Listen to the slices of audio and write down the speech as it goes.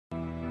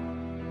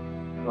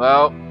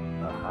Well,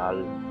 uh,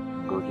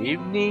 good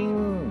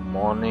evening,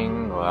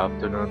 morning, or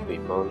afternoon,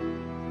 people.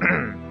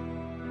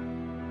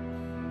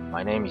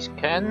 My name is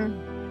Ken,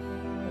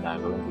 and I'm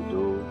going to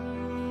do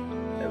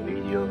a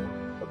video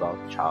about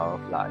child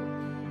life.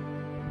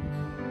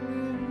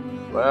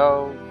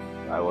 Well,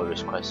 I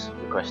was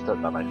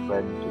requested by my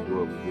friend to do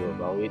a video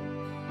about it.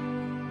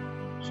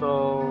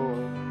 So,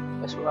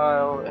 as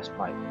well as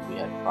we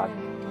had fun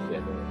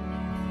together.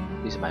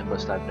 This is my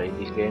first time playing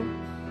this game.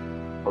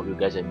 Hope you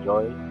guys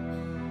enjoy,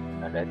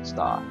 and let's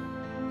start.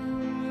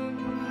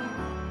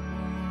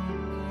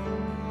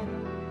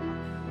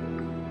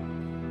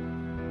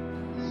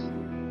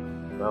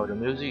 Well, the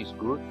music is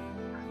good.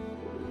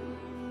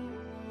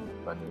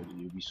 But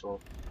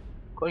Ubisoft,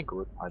 quite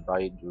good. I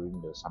buy it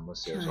during the summer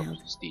sales of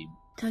Steam.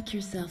 Tuck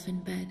yourself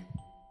in bed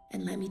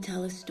and let me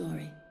tell a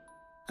story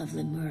of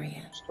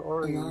Lemuria, a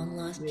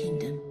long-lost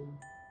kingdom,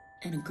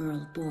 and a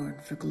girl born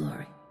for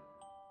glory.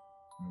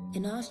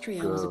 In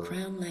Austria was a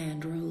crown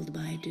land ruled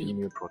by a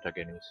duke.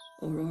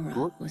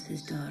 Aurora was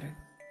his daughter,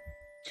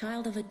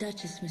 child of a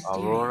duchess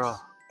mysterious,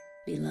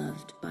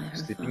 beloved by her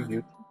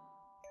father.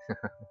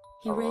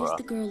 He raised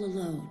the girl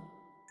alone.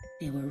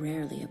 They were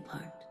rarely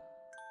apart,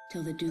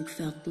 till the duke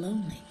felt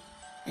lonely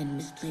and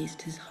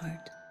misplaced his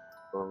heart.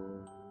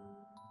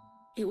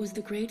 It was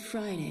the Great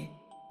Friday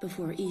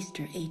before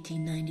Easter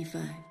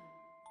 1895.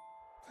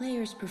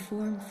 Players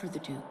performed for the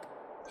Duke,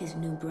 his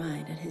new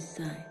bride at his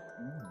side.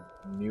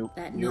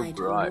 That night,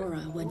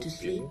 Aurora went to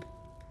sleep.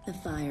 The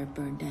fire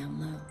burned down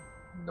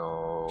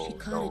low. She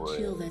caught a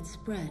chill that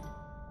spread.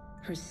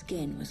 Her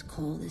skin was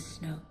cold as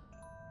snow.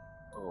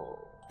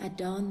 At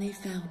dawn they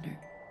found her,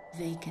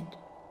 vacant,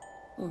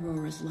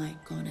 Aurora's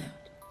light gone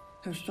out.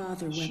 Her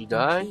father wept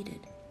and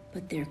pleaded,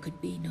 but there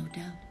could be no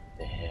doubt.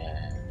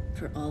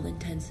 For all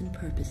intents and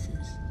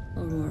purposes,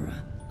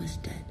 Aurora was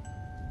dead.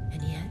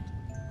 And yet,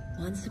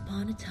 once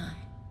upon a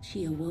time,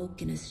 she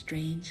awoke in a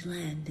strange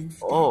land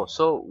instead. Oh,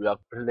 so we are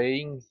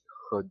playing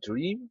her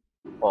dream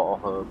or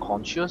her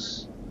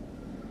conscious?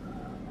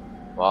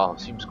 Wow,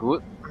 seems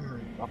good.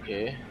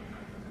 Okay.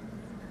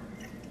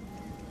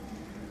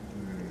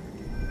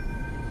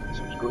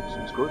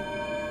 Seems good.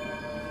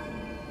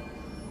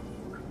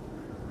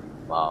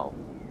 Wow.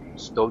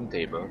 Stone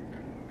table.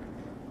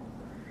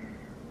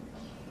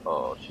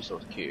 Oh, she's so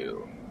cute.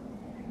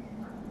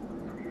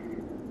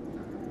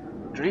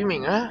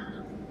 Dreaming, huh?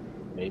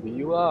 Maybe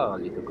you are,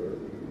 little girl.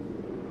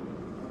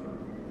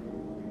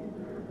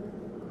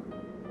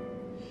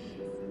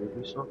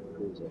 Ubisoft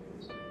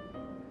presents.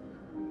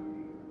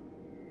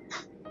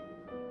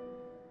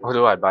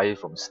 Although I buy it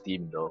from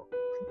Steam though,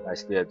 I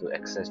still have to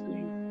access to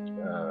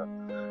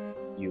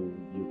you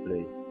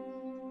play.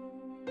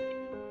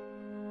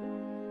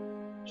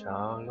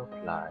 Child of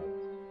Light.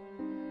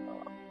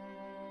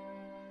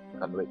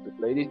 Can't wait to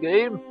play this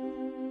game.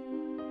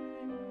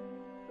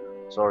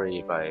 Sorry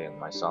if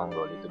my sound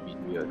got a little bit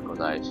weird because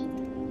I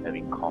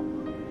having cough,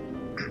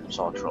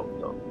 sore throat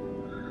though.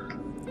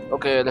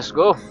 Okay, let's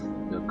go.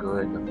 The girl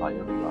and the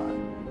firefly.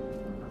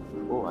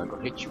 Oh, I got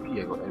HP,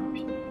 I got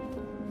MP.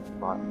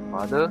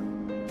 Father,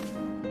 me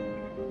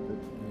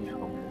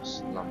from the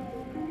slumber.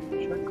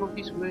 Should I go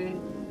this way?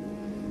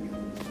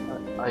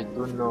 I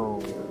don't know.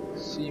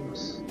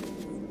 Seems.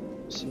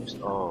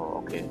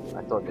 Oh, okay.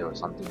 I thought there was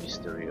something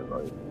mystery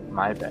about it.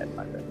 My bad.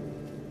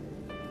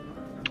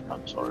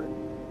 I'm sorry.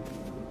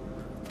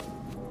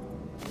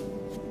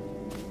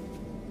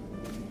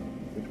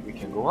 We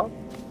can go up?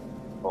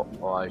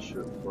 Or I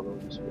should follow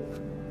this way.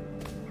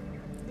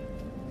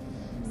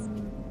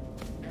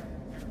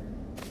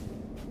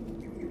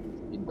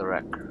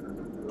 Interact.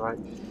 Right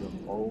from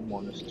old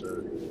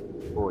monastery.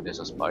 Oh, there's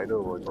a spider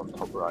over on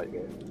top right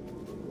there.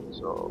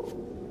 So.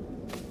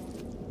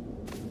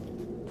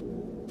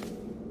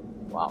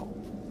 Wow.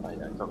 I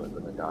thought I was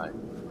gonna die.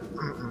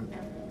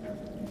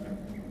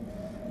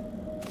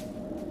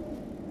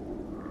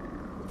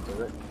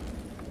 Interact.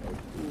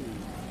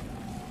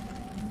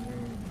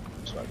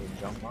 So I can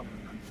jump up.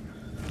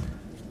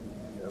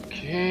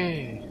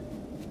 Okay.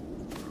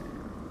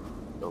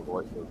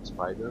 Avoid the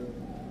spider.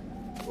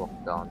 Walk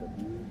down the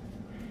view.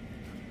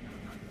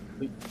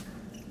 Wait.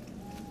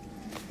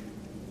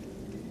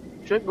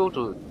 Should I go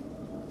to?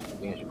 I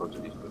think I should go to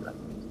this way.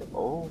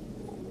 Oh.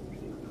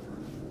 Okay.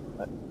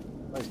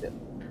 What is that?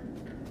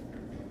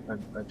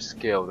 I'm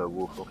scared of the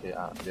wolf. Okay.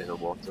 There's a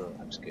water.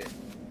 I'm scared.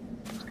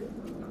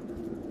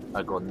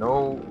 I got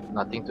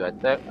nothing to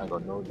attack. I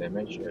got no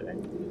damage or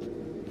anything.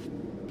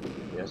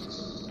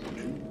 Yes.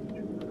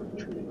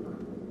 Tree.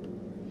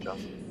 Jump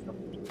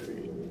to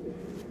tree.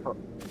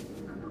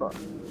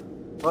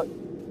 What?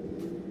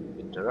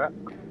 Interact.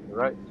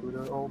 Right to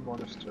the old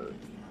monastery.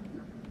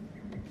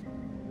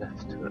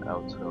 Left to the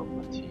altar of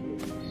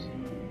materials.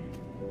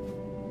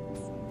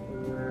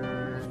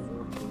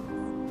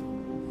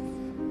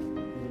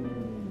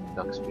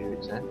 Dark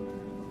spirits, eh?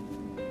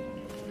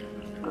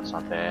 Got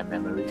some bad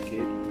memory,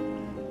 kid.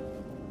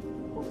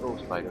 Oh,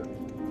 spider.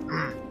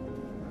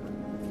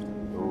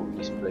 Oh,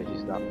 this place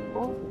is dark.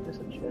 Oh, there's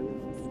a cherry.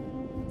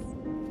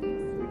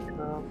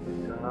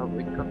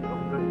 Wake up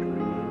from the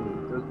dream.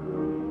 The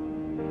girl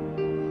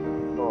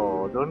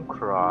don't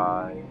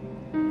cry.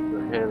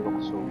 Your hair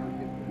looks so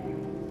beautiful.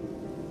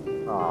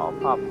 Oh,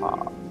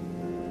 Papa.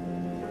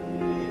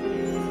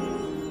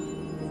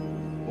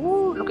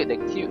 Ooh, look at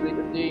that cute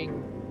little thing.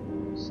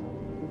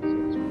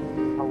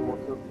 Explain how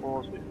water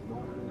falls with no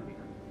moving.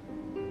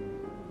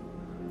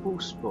 Who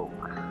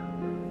spoke?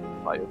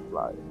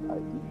 Firefly, I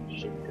didn't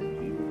shake the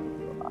view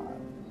of your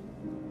eyes.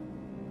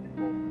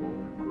 No more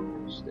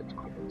grows, that's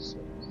common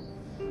sense.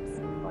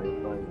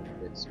 Firefly,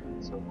 that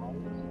sweet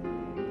surmise.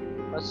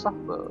 My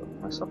supper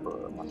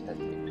must have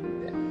been too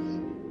dense.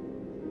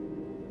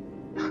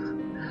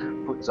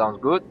 Food sounds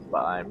good,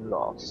 but I'm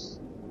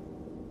lost.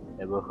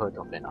 Ever heard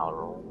of an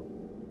aurora?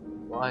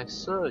 Why,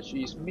 sir,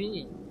 she is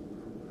me.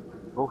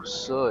 Both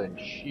sir and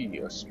she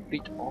a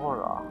split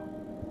aura.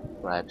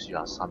 Perhaps you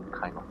are some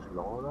kind of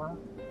flora?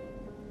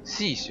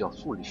 Cease your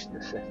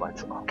foolishness at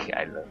once. Okay,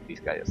 I love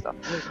this kind of stuff.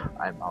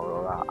 I'm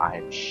Aurora, I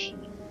am she.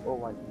 Oh,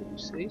 why did you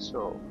say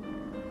so?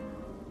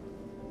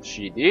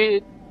 She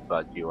did,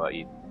 but you are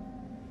in.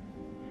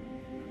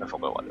 I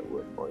forgot what the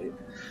word for it.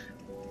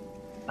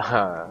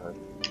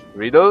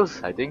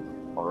 Riddles, I think,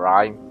 or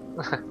rhyme.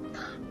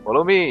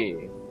 Follow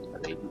me. A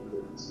lady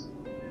lives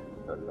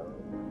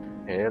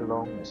alone, hair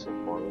long as a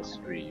forest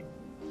stream,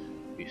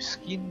 with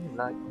skin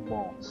like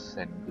moss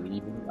and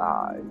gleaming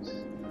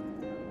eyes.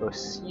 A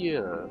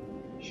seer,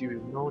 she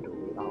will know the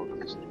way out of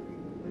this dream.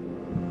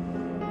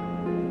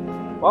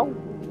 Wow.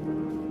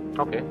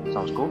 Okay,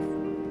 sounds cool.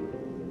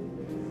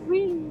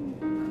 Whee!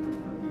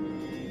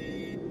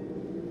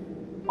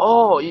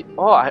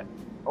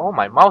 Oh,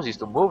 my mouse is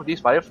to move this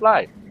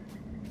firefly.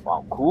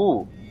 Wow,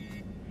 cool.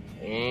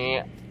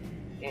 It's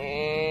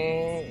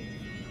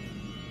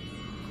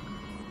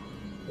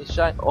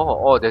shine.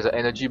 Oh, there's an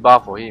energy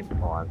bar for him.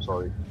 Oh, I'm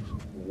sorry.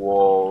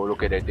 Whoa,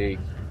 look at that thing.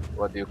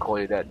 What do you call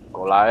it? That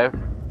Goliath?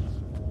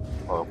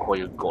 Or call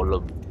it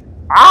Golem?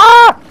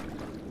 Ah!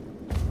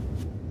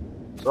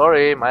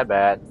 Sorry, my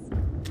bad.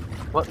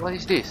 What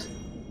is this?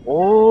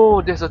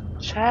 Oh, there's a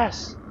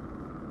chest.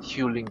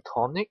 Healing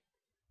tonic.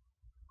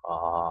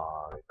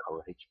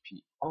 Recover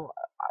HP. Oh,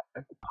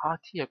 at the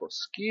party I got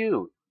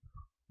skill.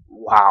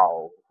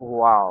 Wow.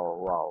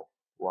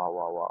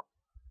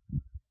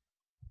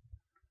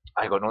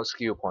 I got no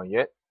skill point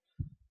yet.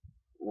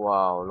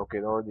 Wow, look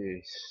at all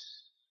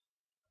this.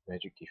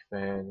 Magic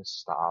defense,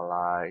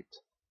 starlight,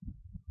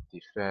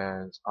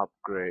 defense,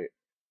 upgrade,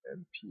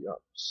 MP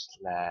up,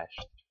 slash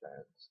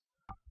defense.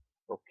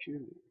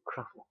 Oculi,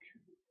 craft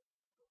Oculi.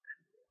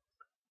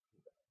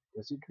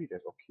 Does it read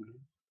as Oculi?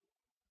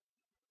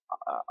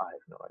 I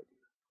have no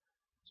idea.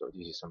 So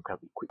this is some kind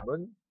of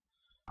equipment.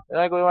 Then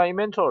I go to my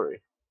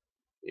inventory.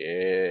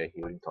 Yeah,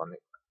 healing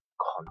tonic.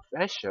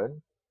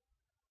 Confession?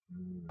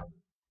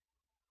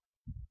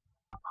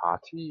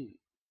 Party.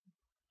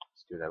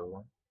 Still level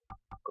 1.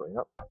 Going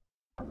up.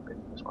 Okay,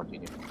 let's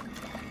continue.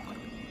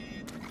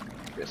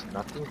 There's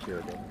nothing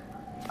here then.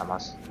 I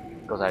must,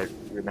 because I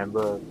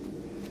remember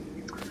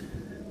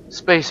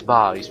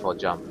spacebar is for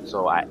jump,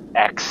 so I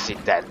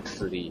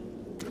accidentally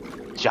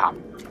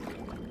jump.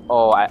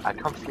 Oh, I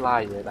can't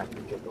fly yet. I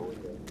can get over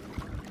there.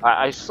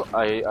 I saw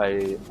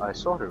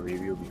the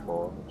review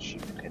before. She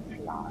can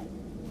fly,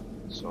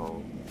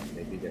 so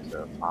maybe there's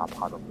a far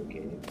part of the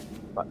game.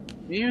 But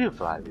we will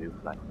fly. We'll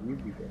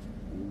be there.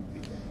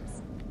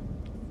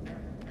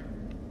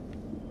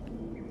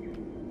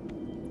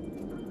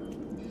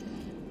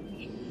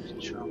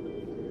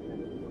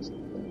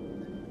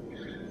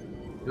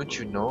 Don't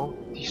you know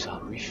these are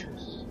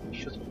wishes?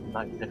 Wishes of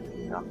night left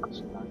in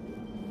darkest night.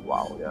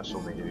 Wow, there are so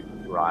many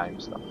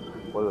rhymes stuff.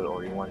 What will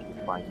only want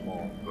to find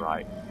more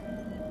right?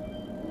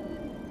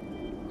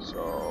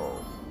 So,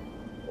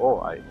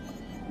 I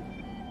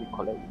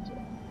collect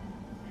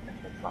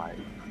and fly.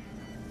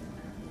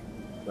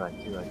 So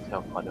until I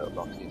tell father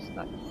about this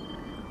night.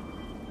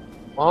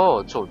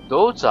 Oh, so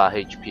those are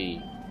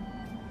HP.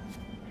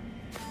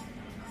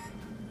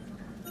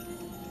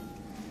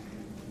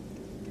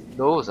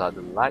 Those are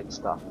the light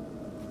stuff.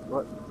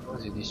 What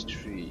is this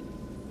tree?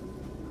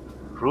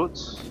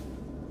 Fruits?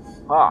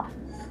 Ah!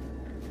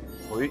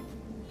 Wait.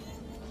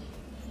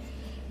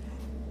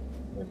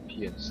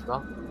 MP and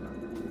stuff.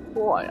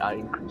 Oh, I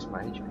increase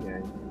my HP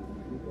and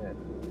do that.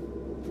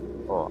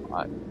 Oh,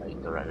 I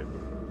interact with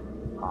it.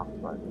 Half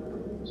right.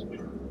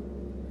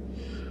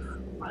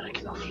 But I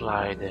cannot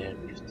fly there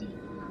with the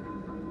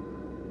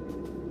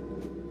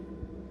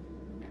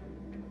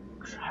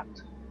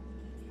trapped.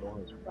 Oh,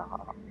 it's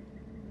dark.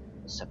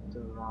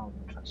 Scepter round,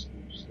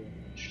 translucent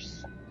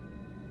scepter.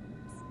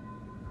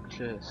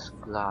 Clear as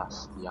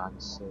glass, the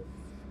answer.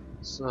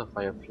 Sir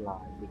Firefly,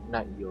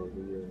 ignite your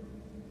rear.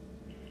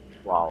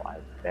 Wow, I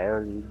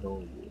barely know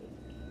you.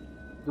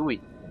 Do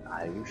it, and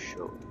I will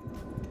show.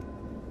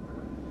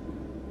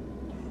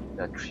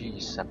 The 3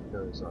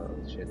 scepters are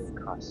shadow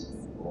cast.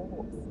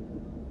 Oh,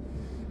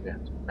 we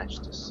have to match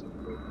the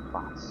symbol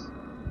fast.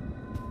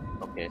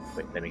 Okay,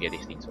 wait, let me get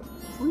these things.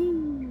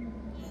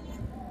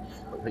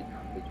 Wait,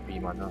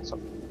 HP mana sub.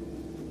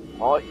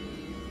 Oi!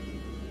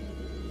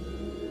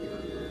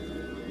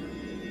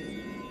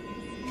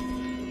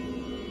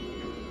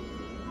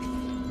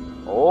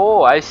 Oh,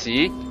 Oh, I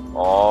see.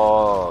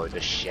 Oh,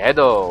 the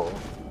shadow.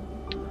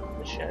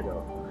 The shadow.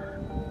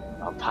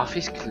 Our path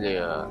is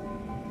clear.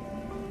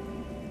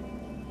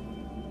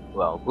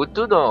 Well, good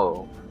to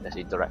know. Let's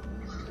interact.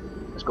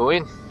 Let's go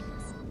in.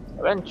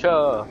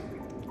 Adventure.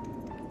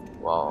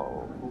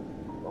 Wow.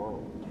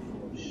 Oh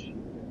shit.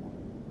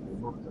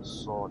 Remove the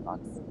sword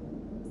under.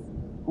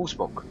 Who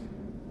spoke?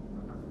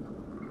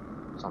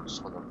 Some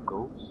sort of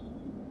ghost?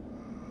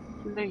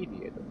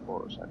 Lady at the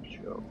forest, I'm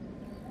sure.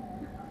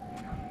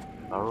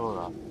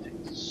 Aurora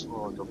takes the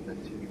sword of the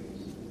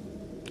tears.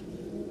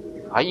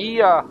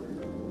 Hiya!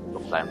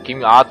 Looks like I'm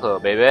King Arthur,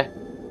 baby.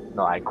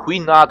 No, I'm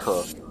Queen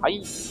Arthur.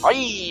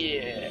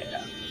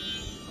 Hiya!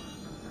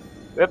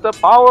 With the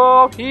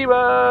power of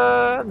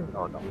heaven!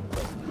 Oh no.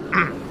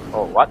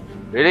 Oh, what?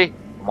 Really?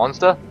 A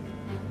monster?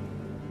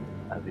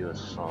 I view a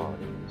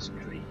sword in the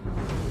street.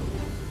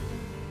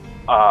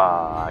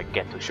 I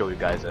get to show you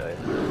guys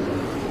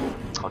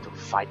how to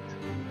fight.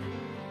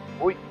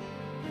 Oi!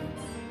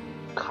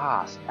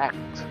 Cast,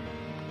 act,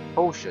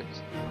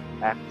 potions,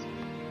 act,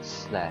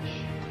 slash.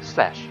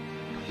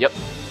 Yep.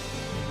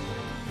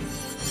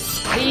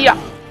 Hiya!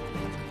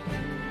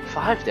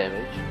 5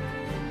 damage.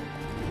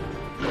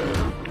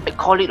 I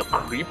call it a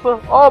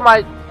creeper? Oh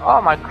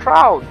my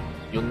crown!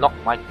 You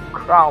knocked my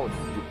crown,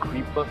 you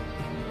creeper.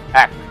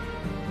 Act,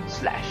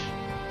 slash,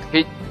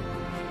 hit.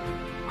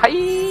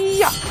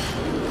 Hiya!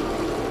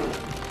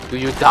 Do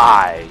you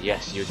die?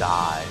 Yes, you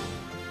die.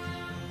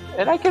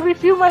 And I can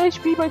refill my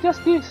HP by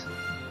just this.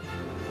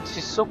 This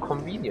is so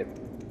convenient.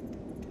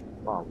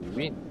 Wow, we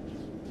win.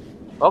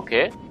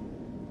 Okay.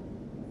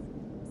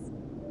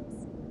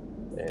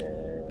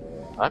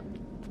 What?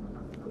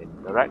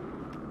 Interact.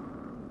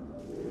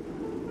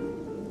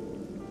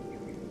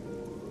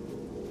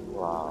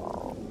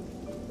 Wow.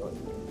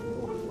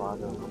 Oh,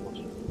 father, how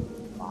much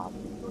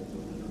father?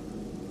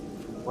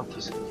 What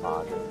is a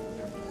father?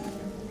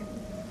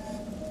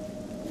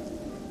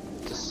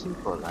 It's a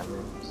simple, I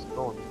mean,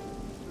 stone.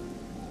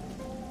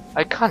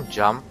 I can't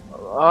jump.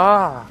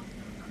 Ah.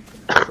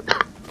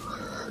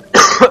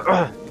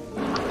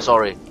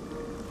 Sorry.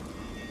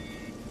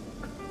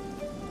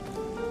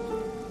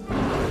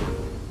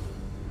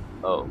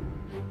 Oh.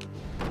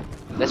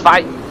 Let's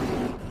fight.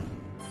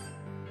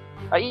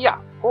 Hiya!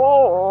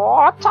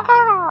 Oh,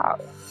 attack!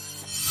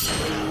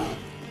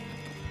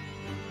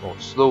 Oh,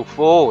 slow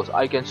foes.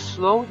 I can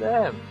slow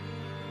them.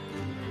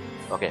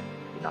 Okay,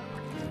 enough.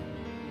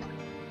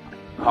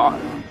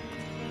 Hard.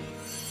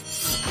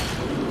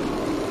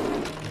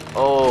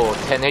 Oh,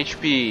 10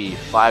 HP,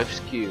 5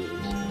 skills.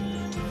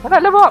 And I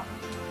level up!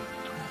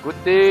 Good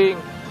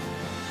thing.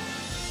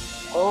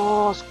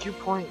 Oh, skill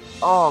point.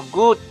 Oh,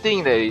 good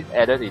thing that it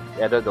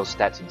added those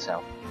stats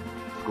itself.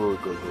 Good.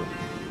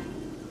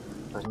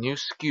 A new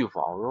skill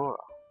for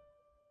Aurora.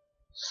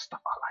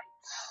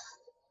 Starlight.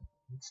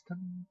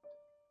 Instant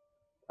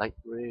light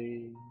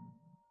ray.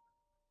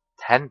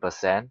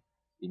 10%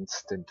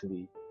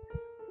 instantly.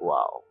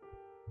 Wow.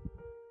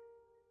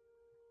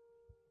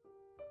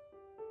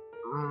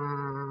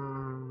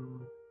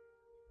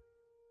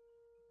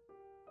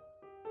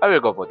 I will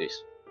go for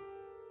this.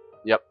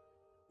 Yep.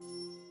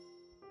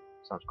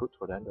 Sounds good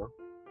for them though.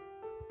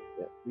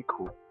 Yeah, be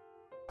cool.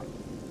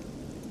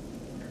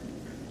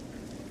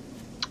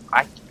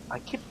 I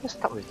keep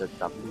stuck with the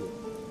W.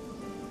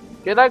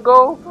 Can I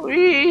go?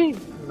 Whee!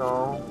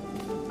 No.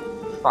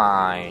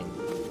 Fine.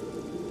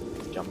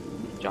 Jump.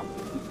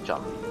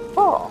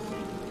 Oh.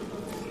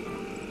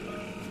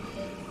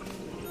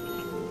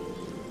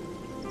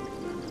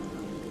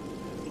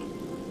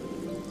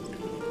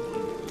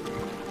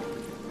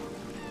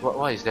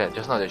 What is that?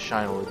 Just now that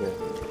shine over there.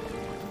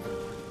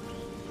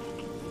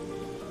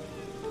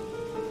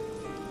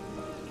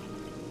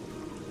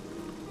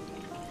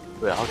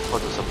 Wait, how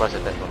to surprise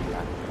attack from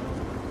behind?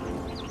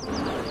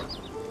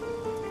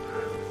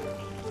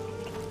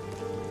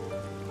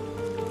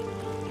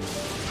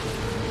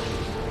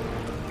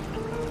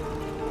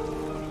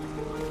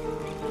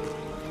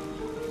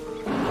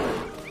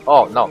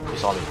 Oh no, he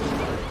saw me.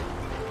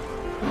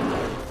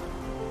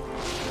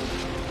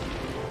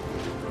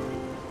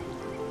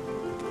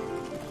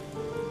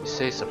 It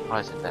says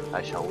surprise attack,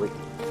 I shall wait.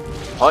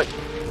 Hoi!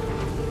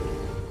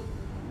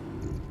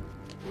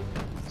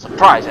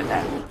 Surprise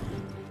attack!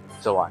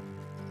 So what?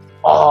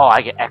 Oh,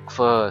 I get act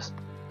first.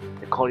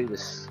 They call it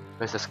this.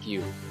 Where's the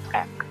skill?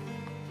 Act.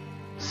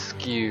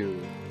 Skill.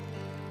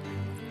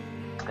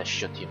 Let's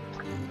shoot him.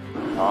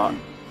 Oh.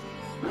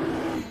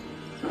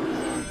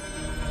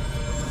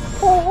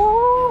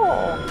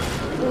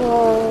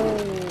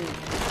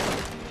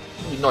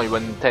 You're not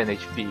even 10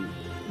 HP.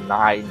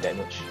 9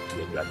 damage.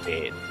 You are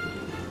dead.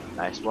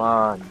 Nice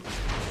one.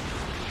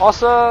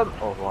 Awesome.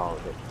 Oh wow.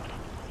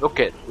 Look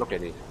at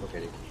it.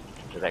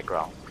 The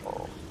background.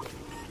 Oh.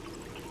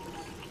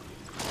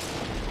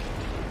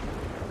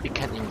 It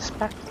can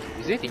inspect.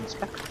 Is it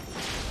inspect?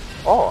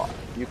 Oh,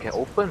 you can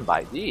open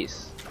by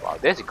this. Wow,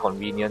 that's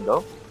convenient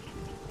though.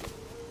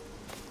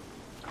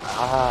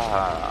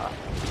 Ah.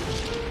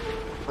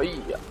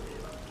 Hiya.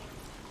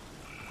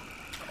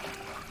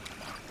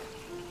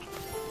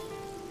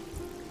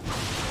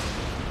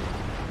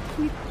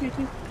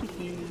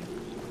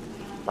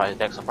 Surprise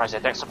attack, surprise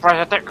attack,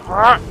 surprise attack!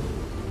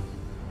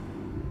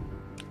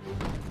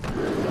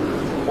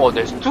 Oh,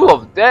 there's two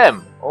of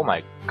them! Oh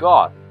my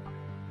god!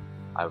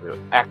 I will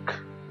act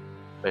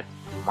with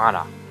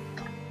mana.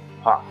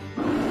 Ha!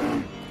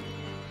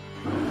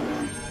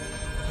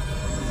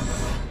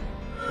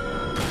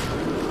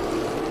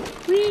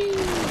 Whee!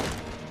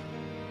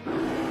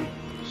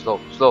 Slow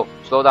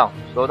down,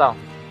 slow down.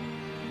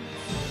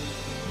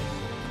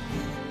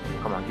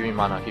 Come on, give me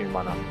mana, give me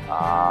mana.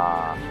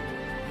 Ah.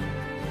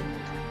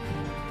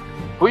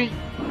 Whee!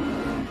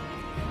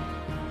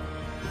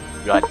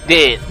 You are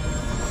dead!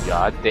 You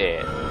are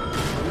dead.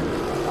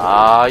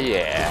 Ah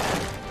yeah.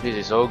 This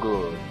is so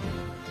good.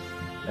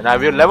 And I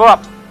will level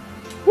up!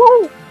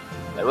 Woo!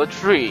 Level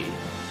 3.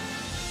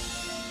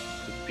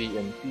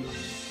 PNP.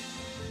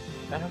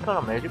 And I've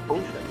got a magic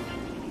potion.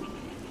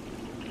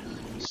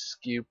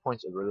 Skill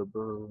points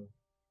available.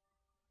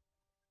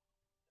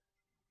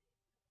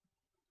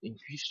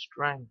 Increase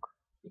strength.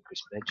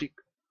 Increase magic.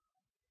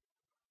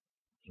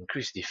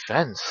 Increase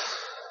defense.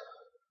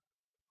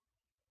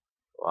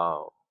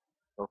 Wow.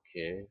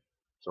 Okay.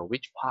 So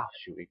which path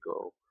should we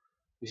go?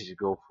 We should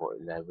go for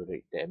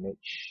elaborate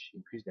damage.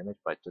 Increase damage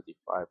by 35%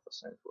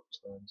 for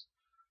turns.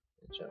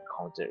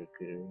 Counter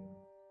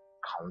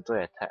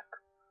attack.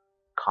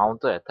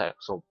 Counter attack.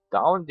 So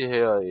down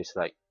here is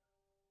like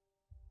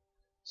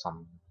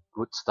some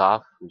good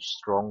stuff with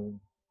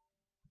strong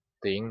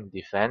thing.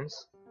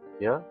 Defense.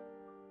 Here.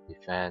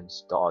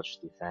 Defense, dodge,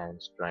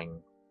 defense,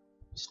 strength.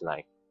 It's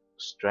like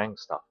strength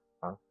stuff.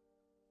 Huh?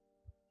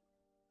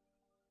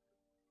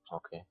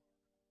 Okay.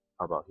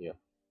 How about here?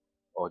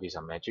 Oh, these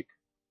are magic.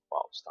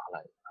 Wow,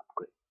 Starlight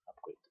upgrade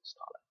to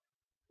Starlight.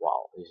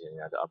 Wow, this is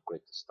another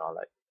upgrade to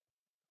Starlight.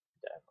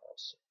 Damn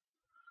awesome.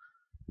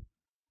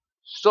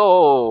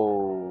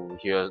 So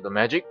here's the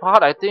magic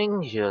part, I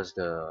think. Here's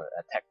the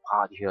attack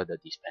part. Here the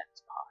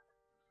dispense part.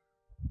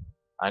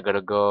 I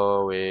gotta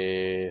go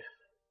with.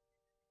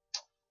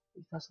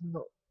 It doesn't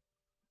know.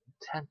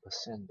 10%.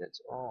 That's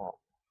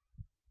all.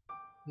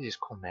 This is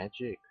called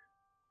magic.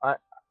 I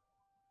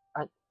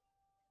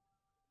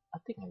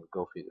think I will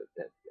go for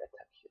that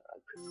attack here. I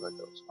prefer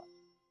those ones.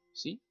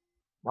 See?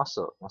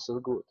 Muscle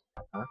good.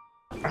 Huh?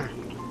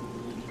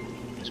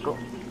 Let's go.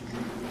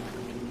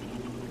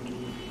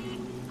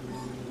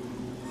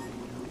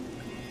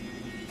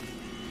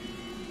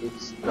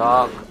 It's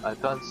dark. I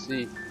can't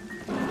see.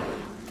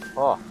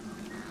 Oh.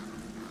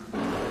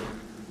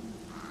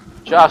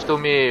 Charge to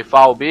me,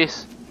 foul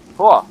beast.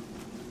 Oh.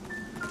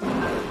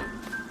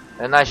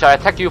 And I shall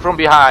attack you from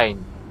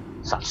behind.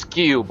 Such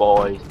skill,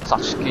 boy.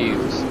 Such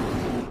skills.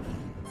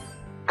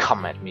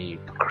 Come at me,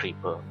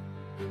 creeper.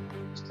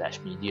 Slash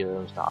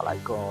medium,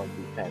 Starlight gone,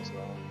 defense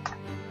now.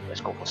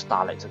 Let's go for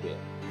Starlights again.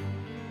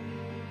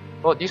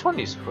 Oh, this one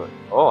is first.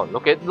 Oh,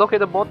 look at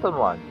the bottom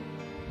one.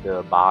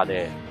 The bar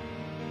there.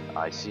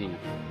 I see.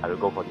 I will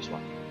go for this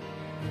one.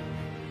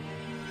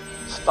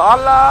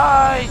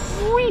 Starlight!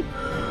 Whee!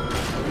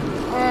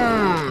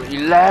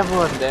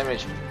 11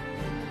 damage.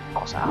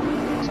 Cause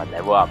I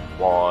level up,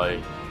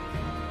 boy.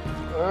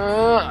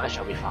 I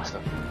shall be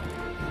faster.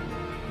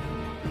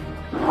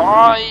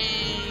 Hi!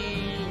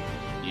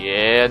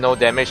 Yeah, no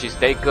damage is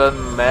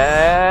taken,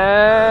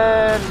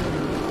 man.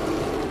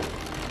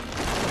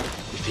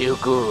 You feel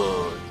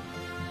good.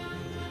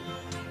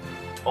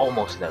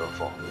 Almost level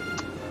 4.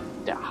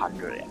 They're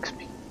 100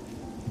 XP.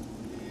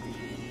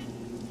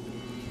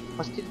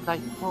 What's it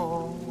like?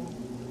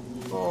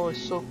 Oh,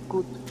 it's so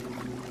good.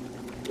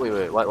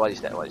 Wait, what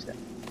is that? What is that?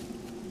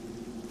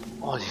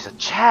 Oh, it's a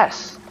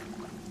chest.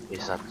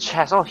 It's a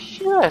chest. Oh,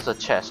 here is a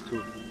chest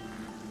too.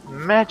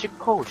 Magic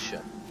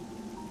potion.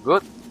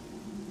 Good.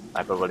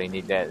 I probably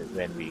need that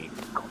when we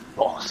go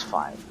boss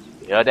fight.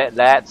 You hear that,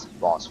 lads?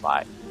 Boss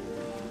fight.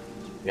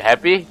 You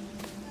happy?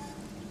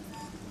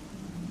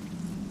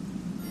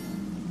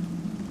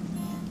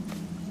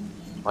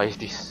 What is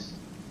this?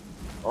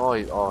 Oh,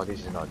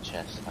 this is not a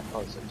chest. I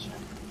thought it's a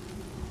chest.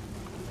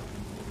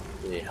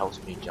 It helps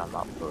me jump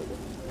up further.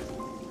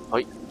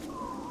 Hoi!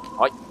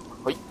 Hoi!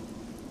 Hoi!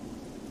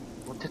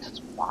 Oh, that's a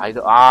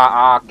spider.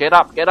 Get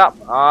up!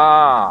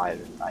 I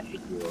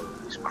hate you,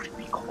 these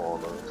creepy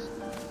crawlers.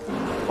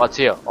 What's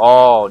here?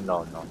 Oh,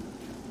 no.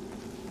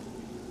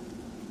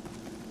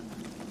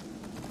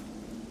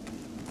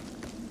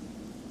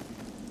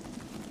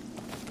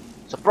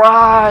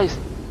 Surprise!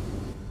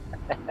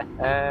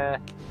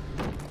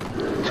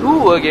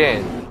 2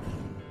 again.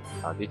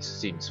 This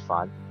seems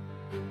fun.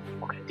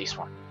 Okay, this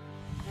one.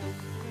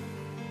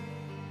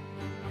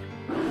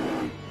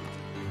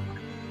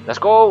 Let's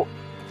go.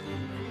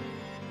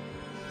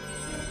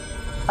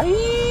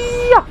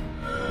 Hiya!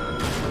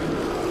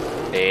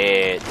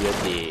 Dead, you're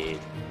dead.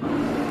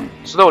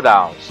 Slow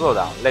down.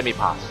 Let me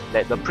pass.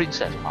 Let the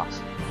princess pass.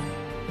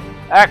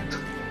 Act.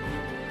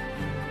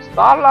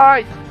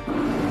 Starlight.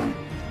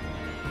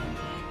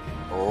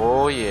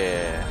 Oh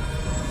yeah.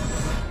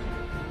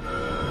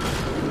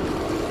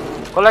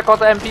 Collect all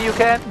the MP you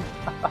can.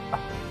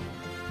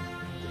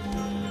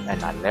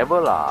 And I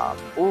level up.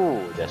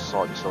 Ooh, that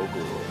sword is so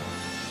good.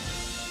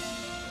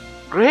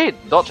 Great!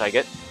 Dodge I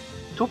get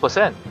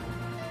 2%.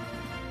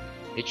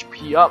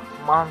 HP up,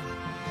 man.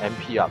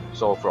 MP up.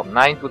 So from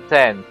 9 to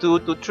 10, 2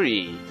 to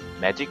 3.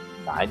 Magic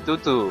 9 to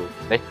 2.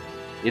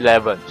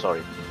 11,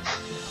 sorry.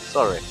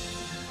 Sorry.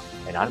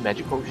 Another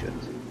magic potion.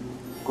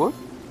 Good?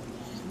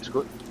 Seems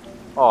good.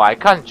 Oh, I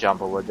can't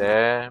jump over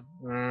there.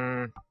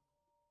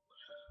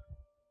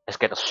 Let's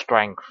get the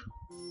strength.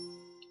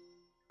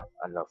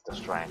 I love the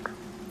strength.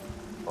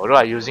 Although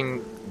I'm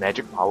using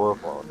magic power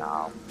for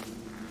now.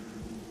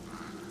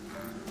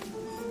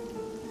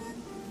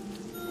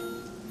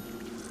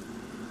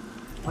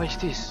 What is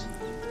this?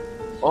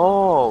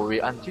 Oh,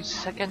 we until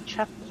second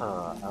chapter,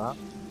 huh?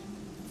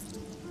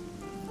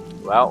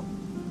 Well,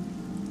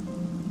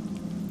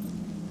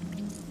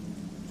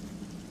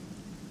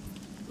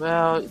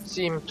 it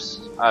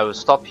seems I will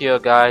stop here,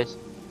 guys.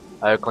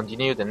 I'll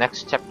continue the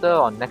next chapter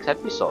on next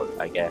episode,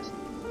 I guess.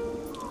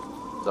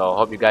 So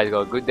hope you guys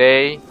got a good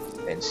day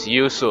and see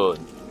you soon.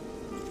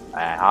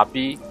 I'm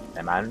happy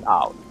and I'm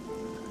out.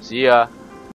 See ya.